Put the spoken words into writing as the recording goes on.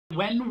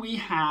When we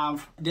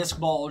have disc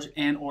bulge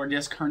and or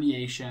disc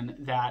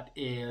herniation that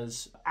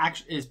is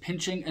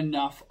pinching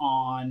enough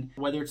on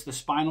whether it's the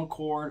spinal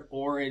cord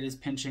or it is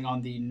pinching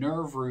on the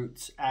nerve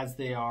roots as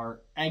they are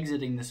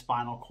exiting the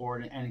spinal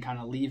cord and kind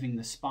of leaving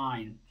the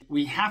spine,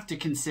 we have to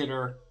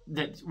consider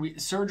that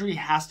surgery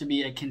has to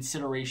be a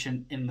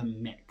consideration in the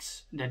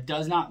mix. That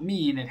does not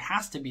mean it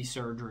has to be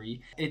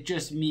surgery. It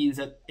just means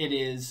that it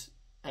is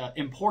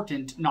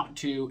important not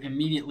to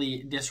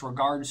immediately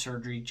disregard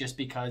surgery just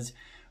because,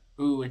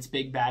 ooh, it's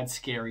big, bad,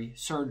 scary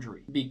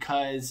surgery.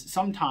 Because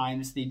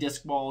sometimes the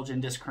disc bulge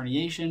and disc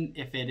herniation,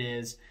 if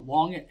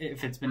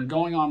it's been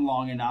going on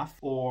long enough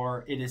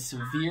or it is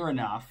severe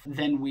enough,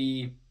 then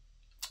we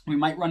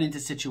might run into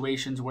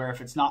situations where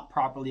if it's not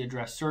properly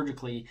addressed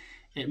surgically,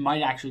 it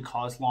might actually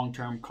cause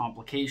long-term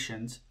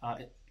complications.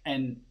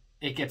 And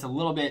it gets a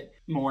little bit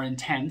more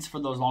intense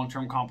for those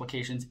long-term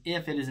complications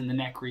if it is in the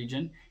neck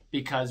region,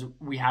 because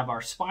we have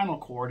our spinal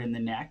cord in the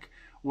neck,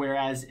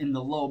 whereas in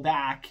the low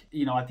back,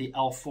 at the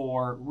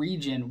L4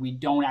 region, we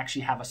don't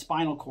actually have a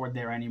spinal cord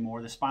there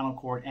anymore. The spinal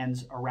cord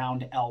ends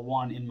around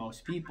L1 in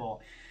most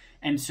people.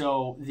 And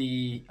so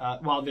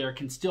while there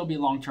can still be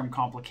long-term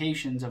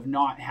complications of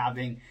not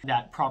having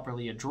that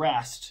properly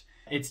addressed,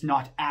 it's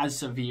not as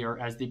severe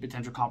as the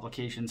potential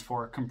complications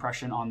for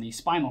compression on the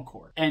spinal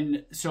cord.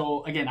 And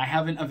so again, I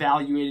haven't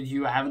evaluated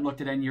you, I haven't looked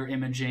at any of your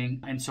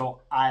imaging, and so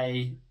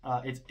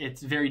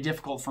it's very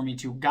difficult for me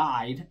to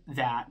guide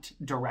that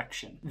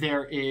direction.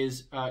 There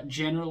is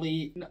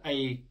generally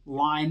a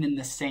line in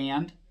the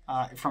sand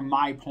from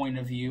my point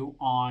of view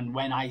on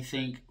when I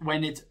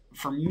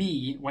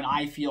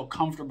feel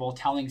comfortable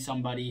telling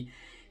somebody,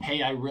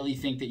 hey, I really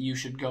think that you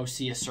should go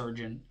see a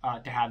surgeon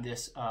to have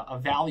this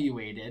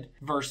evaluated,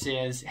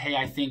 versus, hey,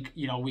 I think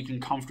we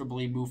can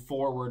comfortably move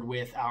forward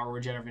with our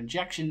regenerative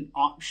injection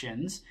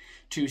options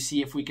to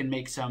see if we can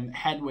make some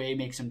headway,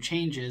 make some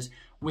changes,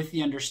 with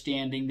the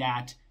understanding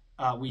that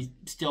we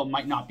still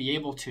might not be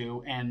able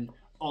to, and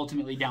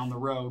ultimately down the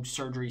road,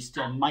 surgery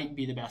still might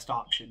be the best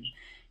option.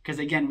 Because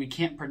again, we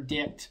can't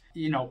predict,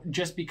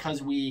 just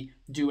because we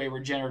do a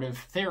regenerative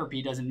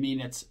therapy doesn't mean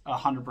it's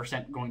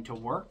 100% going to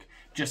work.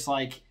 Just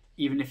like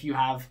even if you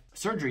have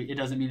surgery, it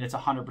doesn't mean it's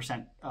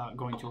 100%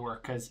 going to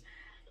work, because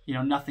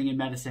nothing in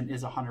medicine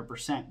is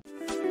 100%.